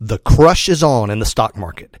The crush is on in the stock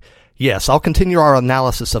market. Yes, I'll continue our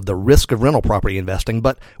analysis of the risk of rental property investing,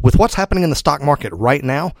 but with what's happening in the stock market right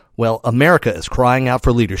now, well, America is crying out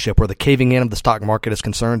for leadership where the caving in of the stock market is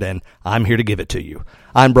concerned, and I'm here to give it to you.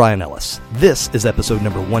 I'm Bryan Ellis. This is episode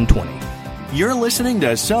number 120. You're listening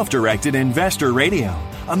to Self-Directed Investor Radio,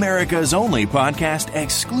 America's only podcast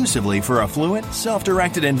exclusively for affluent,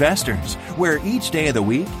 self-directed investors, where each day of the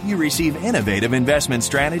week you receive innovative investment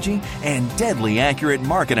strategy and deadly accurate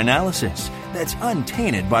market analysis that's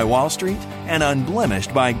untainted by Wall Street and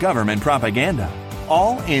unblemished by government propaganda,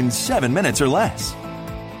 all in 7 minutes or less.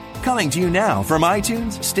 Coming to you now from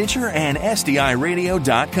iTunes, Stitcher, and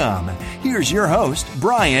SDIRadio.com, here's your host,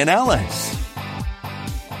 Bryan Ellis.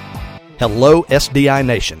 Hello, SDI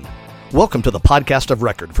Nation. Welcome to the podcast of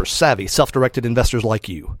record for savvy, self-directed investors like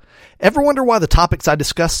you. Ever wonder why the topics I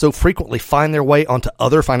discuss so frequently find their way onto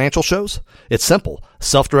other financial shows? It's simple.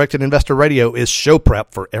 Self-Directed Investor Radio is show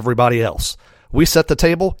prep for everybody else. We set the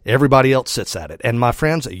table, everybody else sits at it. And my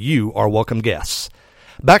friends, you are welcome guests.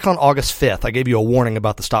 Back on August 5th, I gave you a warning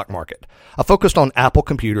about the stock market. I focused on Apple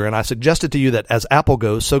Computer, and I suggested to you that as Apple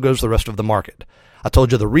goes, so goes the rest of the market. I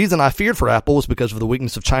told you the reason I feared for Apple was because of the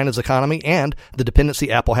weakness of China's economy and the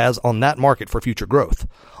dependency Apple has on that market for future growth.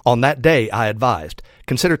 On that day, I advised,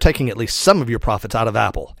 consider taking at least some of your profits out of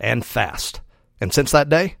Apple, and fast. And since that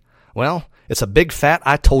day, well, it's a big fat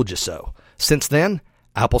I told you so. Since then,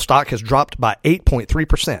 Apple stock has dropped by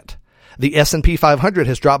 8.3%. The S&P 500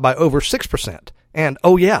 has dropped by over 6%. And,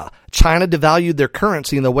 oh yeah, China devalued their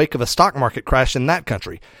currency in the wake of a stock market crash in that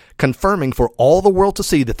country, confirming for all the world to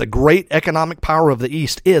see that the great economic power of the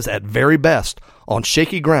East is, at very best, on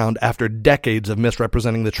shaky ground after decades of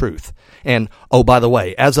misrepresenting the truth. And, oh, by the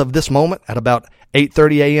way, as of this moment, at about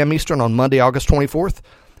 8:30 a.m. Eastern on Monday, August 24th,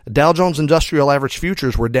 Dow Jones Industrial Average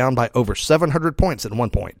Futures were down by over 700 points at one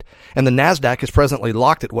point, and the Nasdaq is presently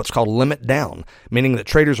locked at what's called limit down, meaning that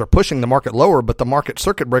traders are pushing the market lower, but the market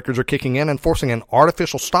circuit breakers are kicking in and forcing an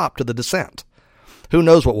artificial stop to the descent. Who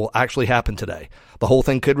knows what will actually happen today? The whole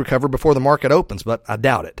thing could recover before the market opens, but I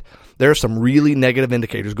doubt it. There are some really negative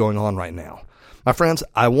indicators going on right now. My friends,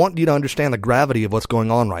 I want you to understand the gravity of what's going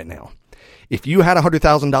on right now. If you had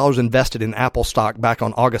 $100,000 invested in Apple stock back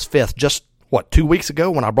on August 5th, just 2 weeks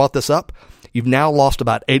ago when I brought this up, you've now lost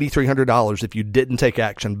about $8,300 if you didn't take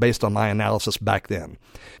action based on my analysis back then.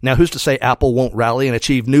 Now, who's to say Apple won't rally and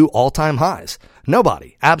achieve new all-time highs?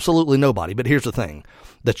 Nobody. Absolutely nobody. But here's the thing.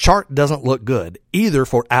 The chart doesn't look good, either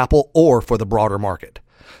for Apple or for the broader market.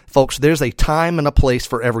 Folks, there's a time and a place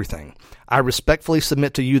for everything. I respectfully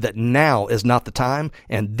submit to you that now is not the time,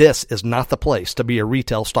 and this is not the place to be a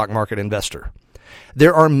retail stock market investor.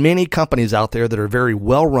 There are many companies out there that are very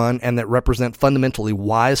well run and that represent fundamentally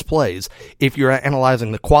wise plays if you're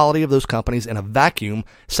analyzing the quality of those companies in a vacuum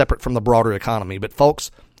separate from the broader economy. But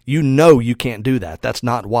folks, you know you can't do that. That's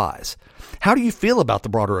not wise. How do you feel about the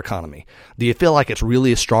broader economy? Do you feel like it's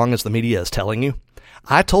really as strong as the media is telling you?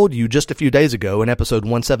 I told you just a few days ago in episode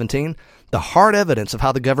 117, the hard evidence of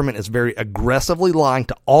how the government is very aggressively lying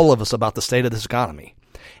to all of us about the state of this economy.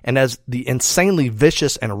 And as the insanely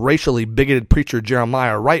vicious and racially bigoted preacher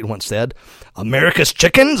Jeremiah Wright once said, America's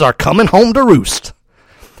chickens are coming home to roost.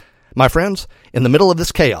 My friends, in the middle of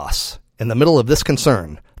this chaos, in the middle of this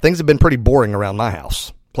concern, things have been pretty boring around my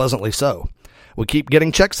house. Pleasantly so. We keep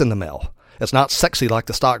getting checks in the mail. It's not sexy like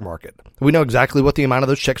the stock market. We know exactly what the amount of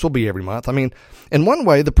those checks will be every month. I mean, in one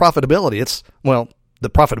way, the profitability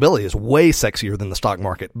is way sexier than the stock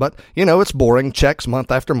market. But, it's boring. Checks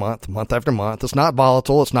month after month, month after month. It's not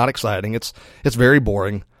volatile. It's not exciting. It's very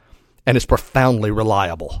boring. And it's profoundly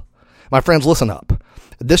reliable. My friends, listen up.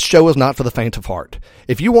 This show is not for the faint of heart.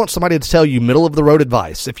 If you want somebody to tell you middle-of-the-road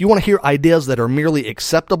advice, if you want to hear ideas that are merely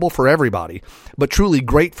acceptable for everybody, but truly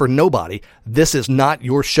great for nobody, this is not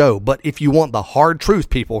your show. But if you want the hard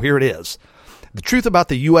truth, people, here it is. The truth about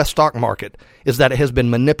the U.S. stock market is that it has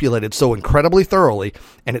been manipulated so incredibly thoroughly,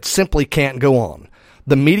 and it simply can't go on.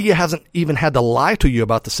 The media hasn't even had to lie to you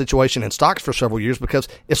about the situation in stocks for several years because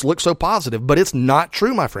it's looked so positive, but it's not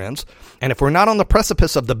true, my friends. And if we're not on the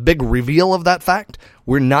precipice of the big reveal of that fact,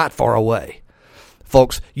 we're not far away.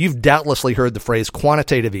 Folks, you've doubtlessly heard the phrase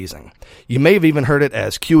quantitative easing. You may have even heard it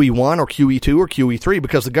as QE1 or QE2 or QE3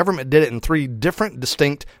 because the government did it in 3 different,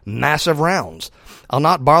 distinct, massive rounds. I'll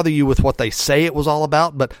not bother you with what they say it was all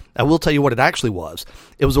about, but I will tell you what it actually was.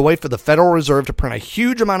 It was a way for the Federal Reserve to print a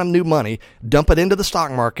huge amount of new money, dump it into the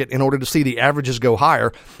stock market in order to see the averages go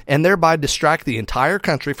higher, and thereby distract the entire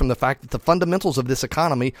country from the fact that the fundamentals of this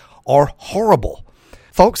economy are horrible.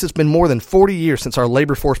 Folks, it's been more than 40 years since our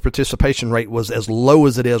labor force participation rate was as low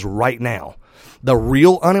as it is right now. The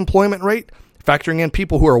real unemployment rate, Factoring in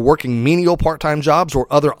people who are working menial part-time jobs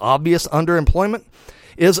or other obvious underemployment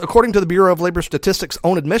is, according to the Bureau of Labor Statistics'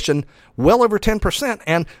 own admission, well over 10%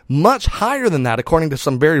 and much higher than that according to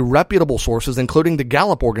some very reputable sources, including the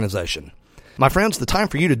Gallup organization. My friends, the time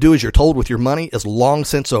for you to do as you're told with your money is long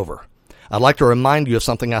since over. I'd like to remind you of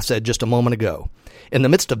something I said just a moment ago. In the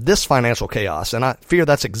midst of this financial chaos, and I fear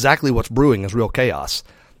that's exactly what's brewing is real chaos,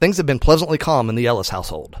 things have been pleasantly calm in the Ellis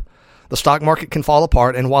household. The stock market can fall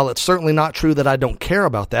apart, and while it's certainly not true that I don't care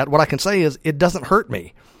about that, what I can say is it doesn't hurt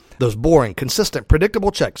me. Those boring, consistent,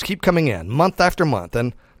 predictable checks keep coming in month after month,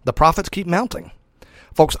 and the profits keep mounting.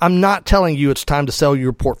 Folks, I'm not telling you it's time to sell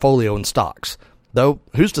your portfolio in stocks, though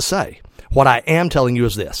who's to say? What I am telling you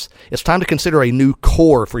is this. It's time to consider a new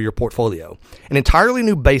core for your portfolio, an entirely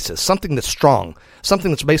new basis, something that's strong,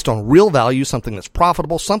 something that's based on real value, something that's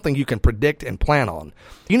profitable, something you can predict and plan on.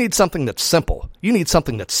 You need something that's simple. You need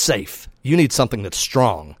something that's safe. You need something that's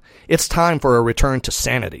strong. It's time for a return to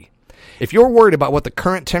sanity. If you're worried about what the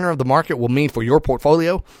current tenor of the market will mean for your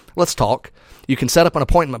portfolio, let's talk. You can set up an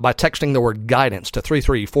appointment by texting the word guidance to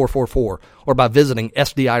 33444 or by visiting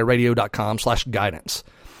sdiradio.com/guidance.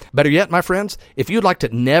 Better yet, my friends, if you'd like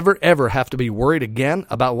to never ever have to be worried again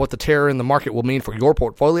about what the terror in the market will mean for your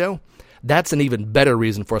portfolio, that's an even better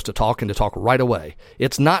reason for us to talk and to talk right away.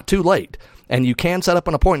 It's not too late, and you can set up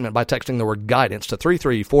an appointment by texting the word guidance to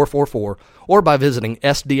 33444 or by visiting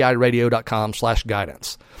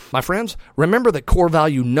sdiradio.com/guidance. My friends, remember that core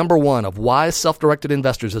value number one of wise self-directed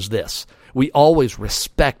investors is this: we always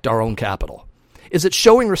respect our own capital. Is it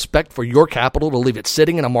showing respect for your capital to leave it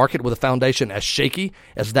sitting in a market with a foundation as shaky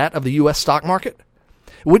as that of the U.S. stock market?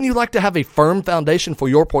 Wouldn't you like to have a firm foundation for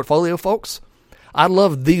your portfolio, folks? I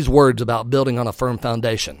love these words about building on a firm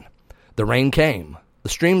foundation. The rain came, the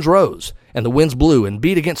streams rose, and the winds blew and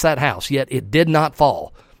beat against that house, yet it did not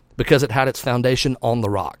fall because it had its foundation on the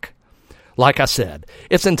rock. Like I said,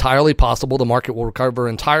 it's entirely possible the market will recover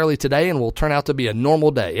entirely today and will turn out to be a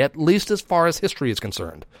normal day, at least as far as history is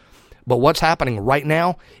concerned. But what's happening right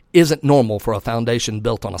now isn't normal for a foundation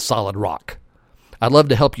built on a solid rock. I'd love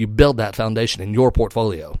to help you build that foundation in your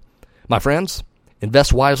portfolio. My friends,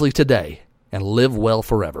 invest wisely today and live well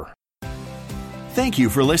forever. Thank you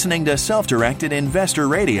for listening to Self-Directed Investor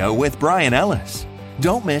Radio with Bryan Ellis.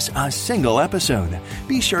 Don't miss a single episode.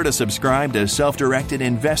 Be sure to subscribe to Self-Directed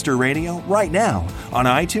Investor Radio right now on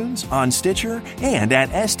iTunes, on Stitcher, and at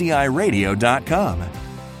SDIRadio.com.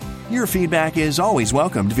 Your feedback is always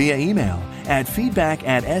welcomed via email at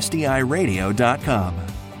feedback@sdiradio.com.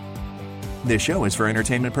 This show is for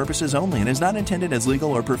entertainment purposes only and is not intended as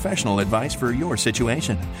legal or professional advice for your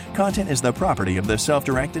situation. Content is the property of the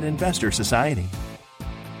Self-Directed Investor Society.